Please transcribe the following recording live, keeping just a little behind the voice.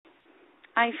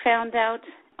I found out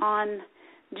on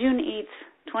June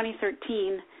 8th,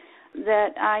 2013, that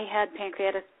I had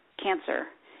pancreatic cancer.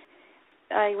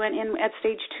 I went in at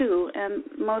stage 2, and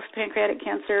most pancreatic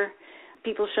cancer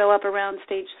people show up around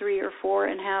stage 3 or 4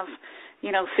 and have,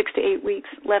 6 to 8 weeks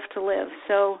left to live.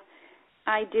 So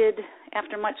I did,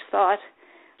 after much thought,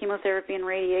 chemotherapy and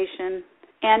radiation,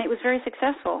 and it was very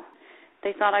successful.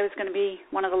 They thought I was going to be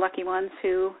one of the lucky ones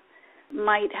who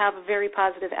might have a very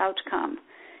positive outcome.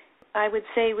 I would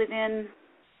say within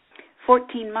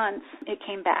 14 months, it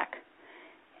came back,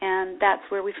 and that's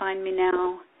where we find me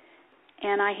now.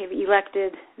 And I have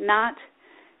elected not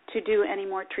to do any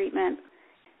more treatment.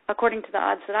 According to the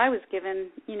odds that I was given,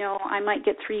 I might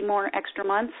get 3 more extra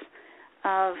months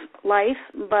of life,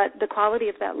 but the quality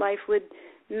of that life would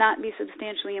not be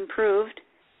substantially improved.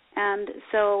 And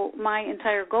so my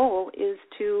entire goal is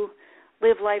to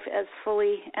live life as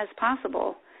fully as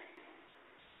possible.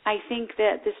 I think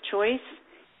that this choice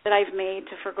that I've made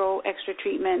to forgo extra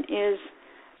treatment is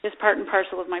just part and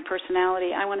parcel of my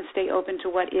personality. I want to stay open to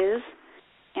what is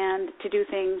and to do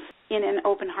things in an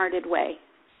open-hearted way.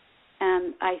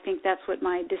 And I think that's what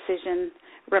my decision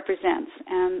represents.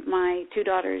 And my 2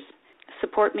 daughters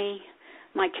support me.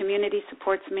 My community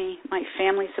supports me. My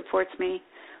family supports me.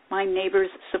 My neighbors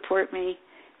support me.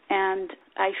 And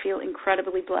I feel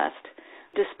incredibly blessed,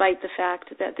 despite the fact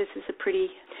that this is a pretty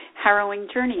harrowing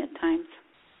journey at times.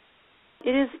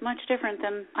 It is much different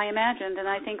than I imagined, and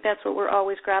I think that's what we're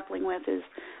always grappling with, is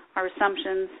our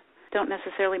assumptions don't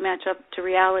necessarily match up to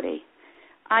reality.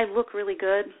 I look really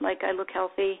good, like I look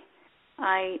healthy.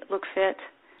 I look fit.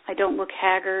 I don't look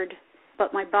haggard.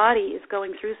 But my body is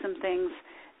going through some things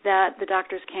that the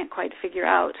doctors can't quite figure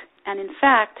out. And in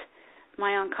fact,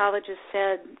 my oncologist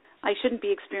said I shouldn't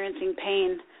be experiencing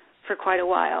pain for quite a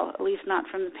while, at least not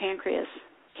from the pancreas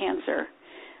cancer.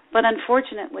 But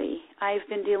unfortunately, I've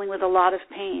been dealing with a lot of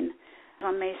pain.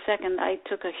 On May 2nd, I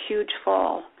took a huge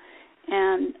fall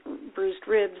and bruised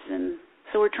ribs, and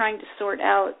so we're trying to sort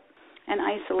out and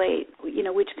isolate,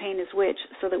 which pain is which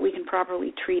so that we can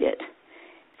properly treat it.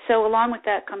 So along with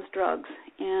that comes drugs,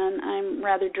 and I'm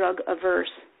rather drug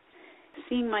averse.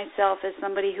 Seeing myself as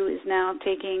somebody who is now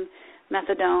taking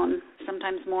methadone,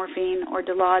 sometimes morphine or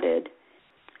Dilaudid,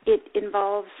 it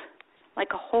involves like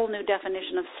a whole new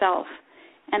definition of self,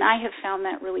 and I have found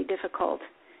that really difficult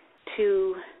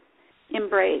to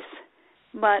embrace.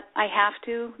 But I have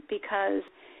to, because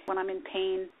when I'm in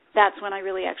pain, that's when I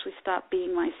really actually stop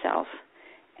being myself.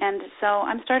 And so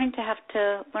I'm starting to have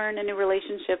to learn a new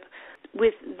relationship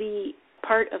with the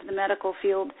part of the medical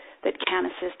field that can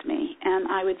assist me.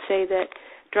 And I would say that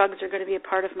drugs are going to be a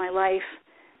part of my life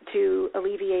to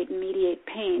alleviate and mediate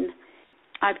pain.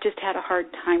 I've just had a hard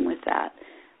time with that.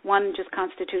 One, just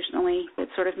constitutionally, it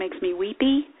sort of makes me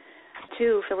weepy.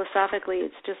 2, philosophically,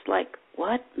 it's just like,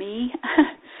 what, me?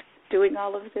 Doing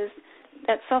all of this?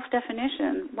 That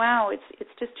self-definition, wow, it's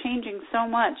just changing so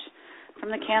much from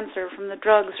the cancer, from the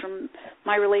drugs, from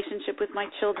my relationship with my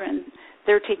children.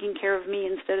 They're taking care of me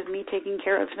instead of me taking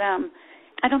care of them.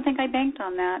 I don't think I banked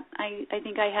on that. I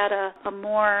think I had a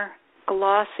more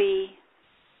glossy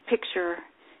picture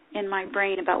in my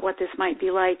brain about what this might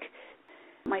be like.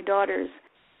 My daughters,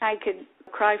 I could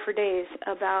cry for days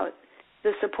about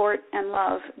the support and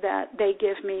love that they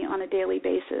give me on a daily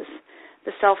basis.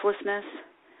 The selflessness,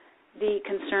 the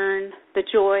concern, the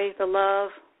joy, the love,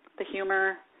 the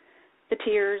humor, the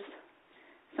tears,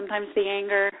 sometimes the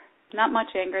anger. Not much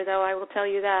anger, though, I will tell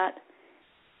you that.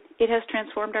 It has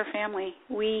transformed our family.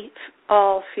 We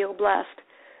all feel blessed.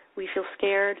 We feel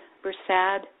scared, we're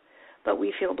sad, but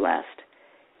we feel blessed.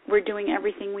 We're doing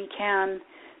everything we can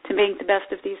to make the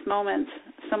best of these moments.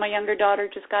 So my younger daughter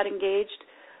just got engaged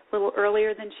a little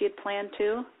earlier than she had planned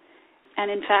to, and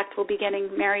in fact will be getting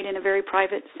married in a very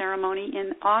private ceremony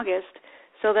in August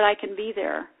so that I can be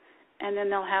there, and then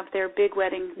they'll have their big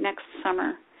wedding next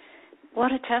summer.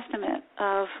 What a testament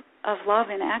of love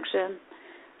in action.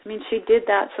 I mean, she did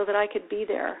that so that I could be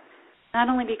there, not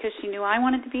only because she knew I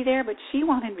wanted to be there, but she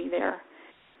wanted me there.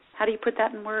 How do you put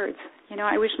that in words?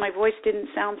 I wish my voice didn't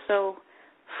sound so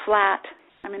flat.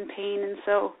 I'm in pain and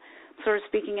so sort of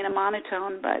speaking in a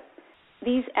monotone, but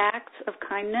these acts of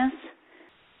kindness,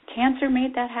 cancer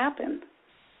made that happen.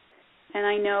 And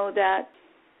I know that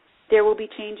there will be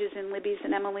changes in Libby's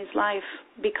and Emily's life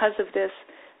because of this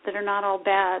that are not all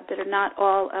bad, that are not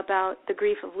all about the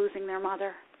grief of losing their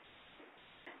mother.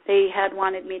 They had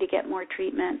wanted me to get more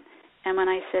treatment, and when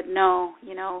I said no,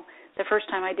 the first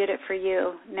time I did it for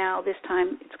you, now this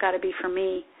time it's got to be for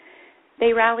me,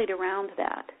 they rallied around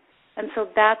that. And so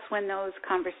that's when those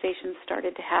conversations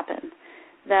started to happen,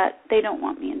 that they don't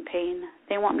want me in pain.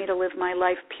 They want me to live my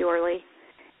life purely.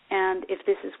 And And if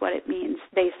this is what it means,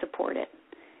 they support it.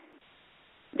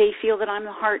 They feel that I'm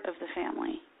the heart of the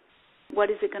family. What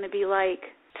is it going to be like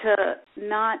to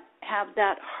not have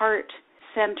that heart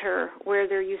center where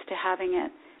they're used to having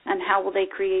it? And how will they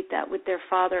create that with their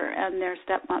father and their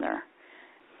stepmother?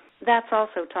 That's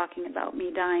also talking about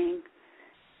me dying.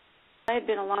 I had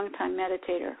been a long-time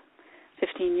meditator,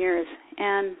 15 years,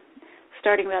 and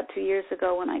starting about 2 years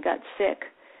ago when I got sick,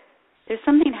 there's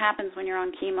something that happens when you're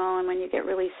on chemo and when you get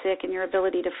really sick and your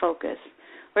ability to focus,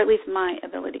 or at least my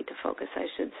ability to focus, I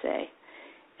should say.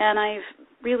 And I've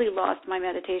really lost my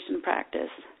meditation practice,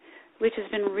 which has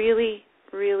been really,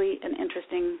 really an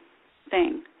interesting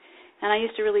thing. And I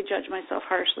used to really judge myself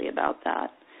harshly about that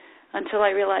until I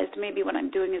realized maybe what I'm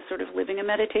doing is sort of living a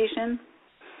meditation.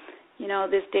 You know,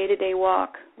 this day-to-day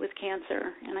walk with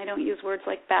cancer. And I don't use words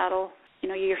like battle. You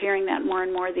know, you're hearing that more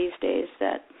and more these days,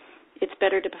 that it's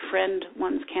better to befriend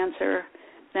one's cancer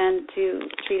than to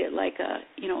treat it like a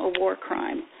war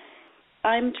crime.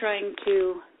 I'm trying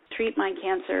to treat my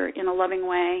cancer in a loving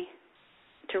way,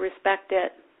 to respect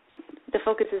it. The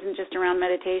focus isn't just around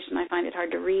meditation. I find it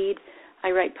hard to read. I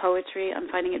write poetry. I'm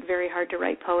finding it very hard to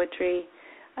write poetry.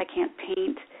 I can't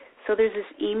paint. So there's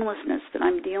this aimlessness that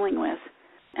I'm dealing with.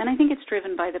 And I think it's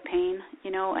driven by the pain.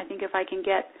 You know, I think if I can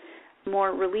get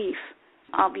more relief,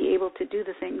 I'll be able to do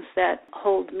the things that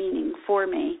hold meaning for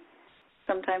me.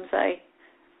 Sometimes I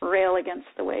rail against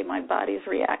the way my body's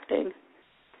reacting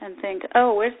and think,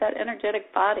 oh, where's that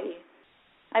energetic body?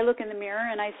 I look in the mirror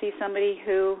and I see somebody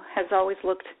who has always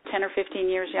looked 10 or 15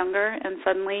 years younger, and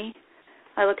suddenly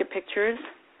I look at pictures,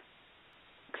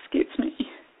 excuse me,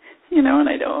 and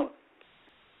I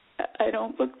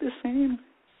don't look the same.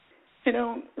 I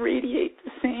don't radiate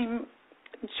the same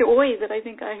joy that I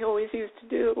think I always used to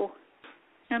do.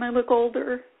 And I look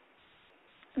older.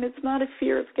 And it's not a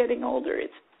fear of getting older.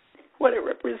 It's what it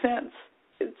represents.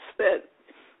 It's that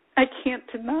I can't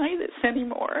deny this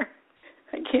anymore.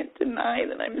 I can't deny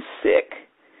that I'm sick.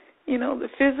 You know, the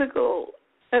physical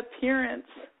appearance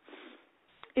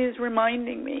is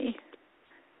reminding me,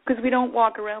 because we don't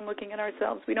walk around looking at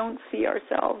ourselves. We don't see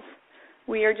ourselves.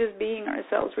 We are just being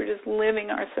ourselves. We're just living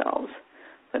ourselves.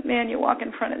 But, man, you walk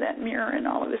in front of that mirror and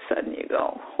all of a sudden you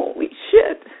go, holy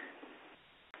shit.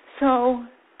 So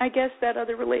I guess that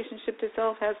other relationship to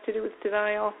self has to do with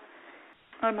denial.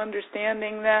 I'm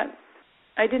understanding that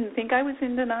I didn't think I was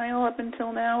in denial up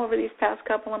until now over these past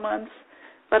couple of months,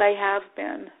 but I have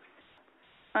been.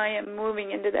 I am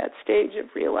moving into that stage of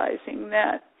realizing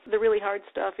that the really hard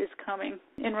stuff is coming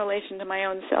in relation to my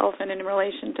own self and in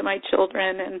relation to my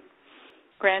children and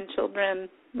grandchildren,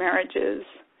 marriages,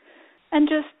 and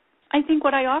just, I think,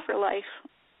 what I offer life.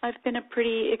 I've been a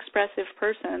pretty expressive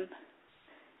person.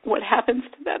 What happens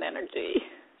to that energy?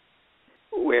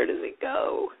 Where does it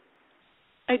go?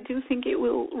 I do think it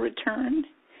will return,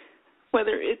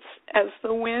 whether it's as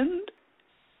the wind.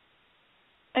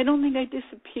 I don't think I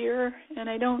disappear, and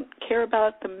I don't care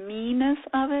about the meanness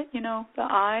of it, the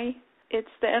I. It's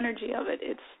the energy of it.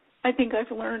 I think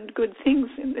I've learned good things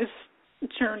in this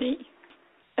journey,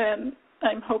 and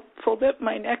I'm hopeful that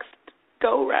my next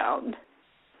go-round,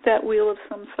 that wheel of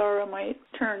samsara might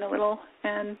turn a little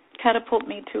and catapult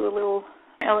me to a little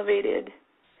elevated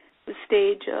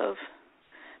stage of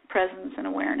presence and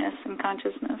awareness and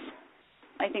consciousness.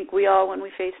 I think we all, when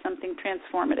we face something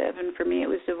transformative, and for me it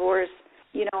was divorce,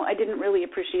 I didn't really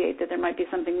appreciate that there might be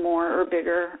something more or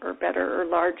bigger or better or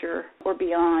larger or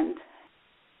beyond.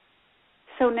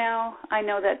 So now I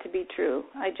know that to be true.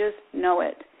 I just know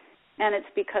it. And it's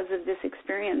because of this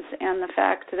experience and the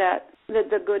fact that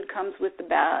the good comes with the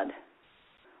bad.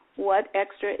 What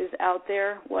extra is out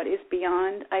there, what is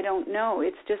beyond, I don't know.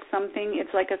 It's just something,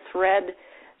 it's like a thread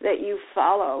that you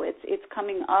follow. It's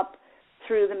coming up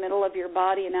through the middle of your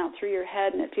body and out through your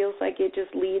head, and it feels like it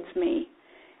just leads me.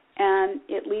 And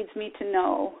it leads me to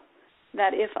know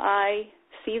that if I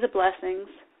see the blessings,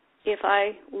 if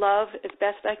I love as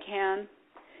best I can,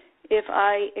 if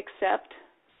I accept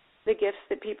the gifts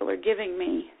that people are giving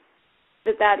me,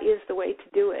 that is the way to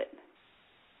do it.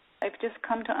 I've just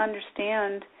come to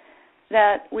understand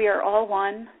that we are all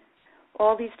one.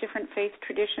 All these different faith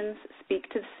traditions speak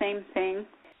to the same thing.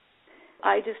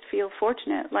 I just feel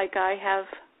fortunate, like I have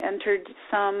entered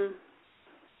some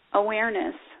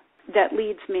awareness that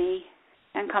leads me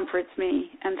and comforts me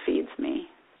and feeds me.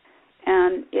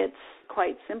 And it's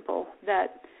quite simple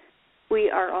that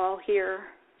we are all here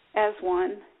as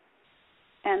one.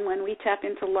 And when we tap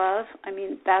into love,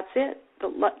 that's it.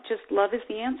 Just love is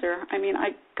the answer.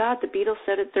 God, the Beatles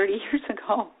said it 30 years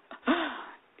ago.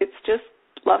 It's just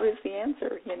love is the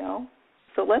answer,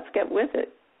 So let's get with it.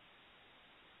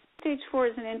 Stage 4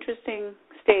 is an interesting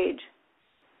stage.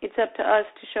 It It's up to us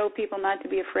to show people not to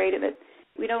be afraid of it.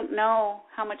 We don't know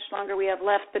how much longer we have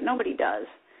left, but nobody does.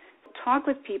 Talk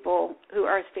with people who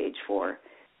are stage 4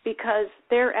 because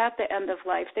they're at the end of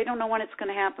life. They don't know when it's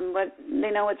going to happen, but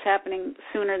they know it's happening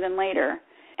sooner than later.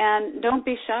 And don't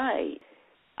be shy.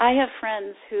 I have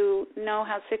friends who know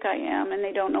how sick I am, and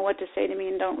they don't know what to say to me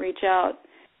and don't reach out.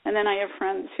 And then I have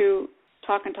friends who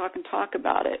talk and talk and talk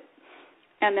about it.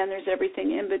 And then there's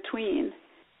everything in between.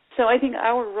 So I think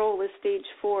our role as stage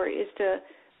 4 is to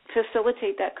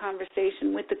facilitate that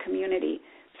conversation with the community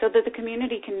so that the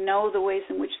community can know the ways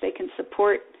in which they can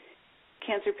support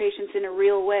cancer patients in a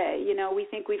real way. You know, we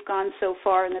think we've gone so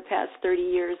far in the past 30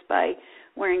 years by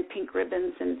wearing pink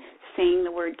ribbons and saying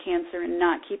the word cancer and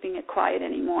not keeping it quiet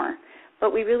anymore.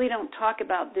 But we really don't talk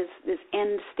about this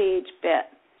end stage bit.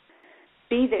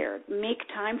 Be there. Make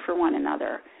time for one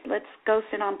another. Let's go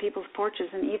sit on people's porches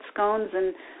and eat scones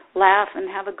and laugh and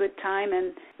have a good time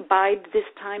and bide this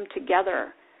time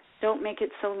together. Don't make it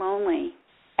so lonely.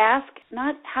 Ask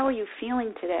not how are you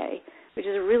feeling today, which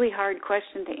is a really hard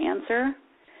question to answer,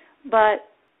 but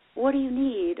what do you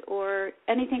need or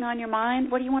anything on your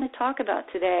mind? What do you want to talk about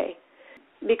today?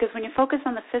 Because when you focus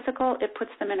on the physical, it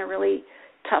puts them in a really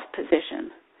tough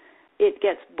position. It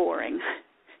gets boring.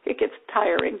 It gets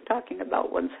tiring talking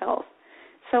about one's health.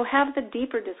 So have the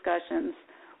deeper discussions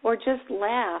or just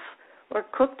laugh or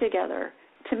cook together.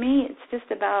 To me, it's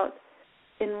just about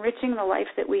enriching the life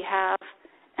that we have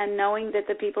and knowing that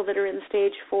the people that are in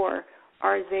stage 4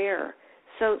 are there.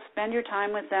 So spend your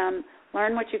time with them,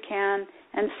 learn what you can,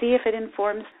 and see if it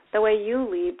informs the way you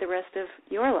lead the rest of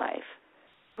your life.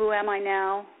 Who am I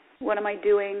now? What am I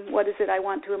doing? What is it I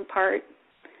want to impart?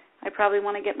 I probably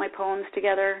want to get my poems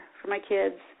together for my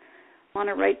kids. I want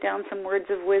to write down some words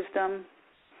of wisdom.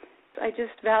 I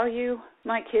just value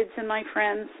my kids and my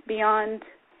friends beyond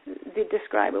the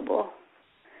describable.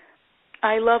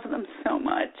 I love them so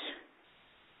much,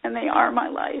 and they are my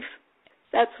life.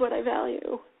 That's what I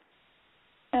value,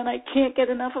 and I can't get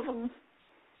enough of them.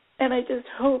 And I just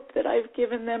hope that I've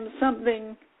given them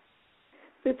something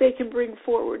that they can bring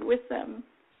forward with them.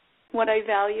 What I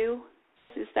value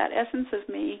is that essence of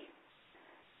me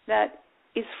that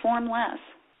is formless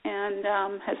and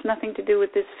has nothing to do with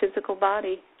this physical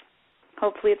body.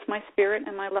 Hopefully it's my spirit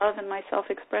and my love and my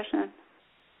self-expression.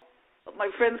 My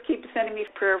friends keep sending me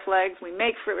prayer flags. We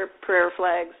make prayer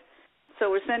flags. So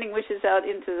we're sending wishes out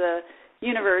into the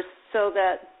universe so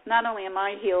that not only am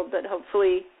I healed, but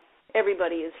hopefully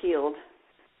everybody is healed.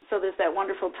 So there's that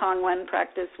wonderful Tonglen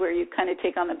practice where you kind of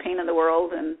take on the pain of the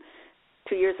world. And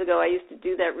 2 years ago I used to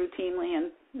do that routinely,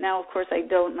 and now, of course, I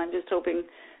don't, and I'm just hoping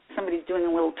somebody's doing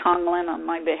a little Tonglen on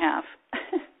my behalf.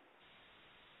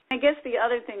 I guess the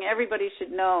other thing everybody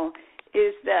should know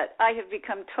is that I have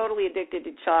become totally addicted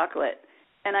to chocolate,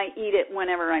 and I eat it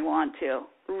whenever I want to.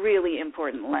 Really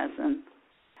important lesson.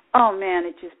 Oh, man,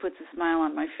 it just puts a smile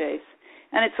on my face.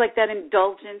 And it's like that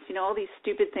indulgence, you know, all these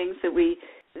stupid things that we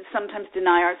sometimes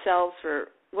deny ourselves for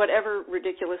whatever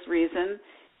ridiculous reason.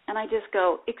 And I just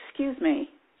go, excuse me,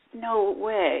 no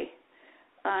way.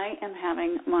 I am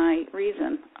having my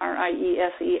Reason,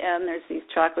 R-I-E-S-E-N. There's these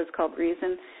chocolates called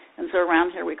Reason. And so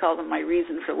around here we call them my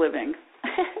reason for living.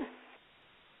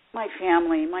 My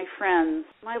family, my friends,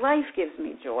 my life gives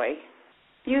me joy.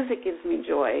 Music gives me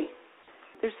joy.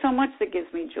 There's so much that gives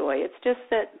me joy. It's just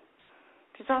that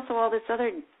there's also all this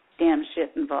other damn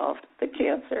shit involved, the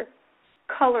cancer.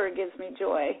 Color gives me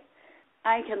joy.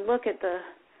 I can look at the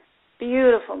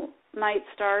beautiful night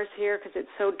stars here because it's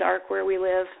so dark where we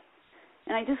live,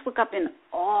 and I just look up in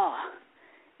awe.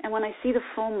 And when I see the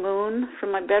full moon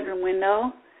from my bedroom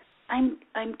window, I'm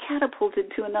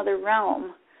catapulted to another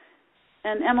realm.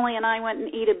 And Emily and I went and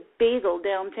ate a bagel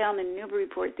downtown in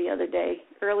Newburyport the other day,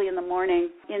 early in the morning,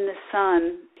 in the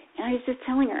sun. And I was just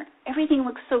telling her, everything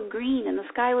looks so green and the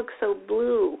sky looks so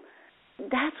blue.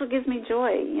 That's what gives me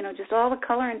joy, you know, just all the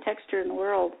color and texture in the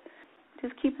world.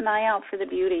 Just keep an eye out for the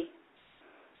beauty.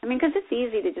 I mean, because it's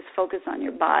easy to just focus on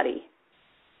your body.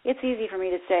 It's easy for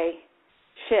me to say,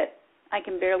 shit, I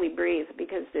can barely breathe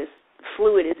because this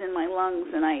fluid is in my lungs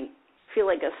and I feel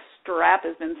like a strap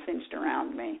has been cinched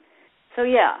around me. So,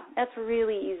 yeah, that's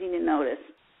really easy to notice.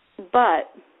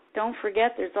 But don't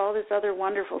forget there's all this other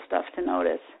wonderful stuff to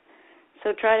notice.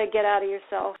 So try to get out of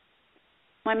yourself.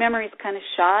 My memory's kind of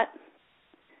shot.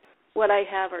 What I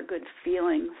have are good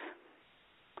feelings.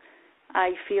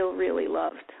 I feel really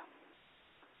loved.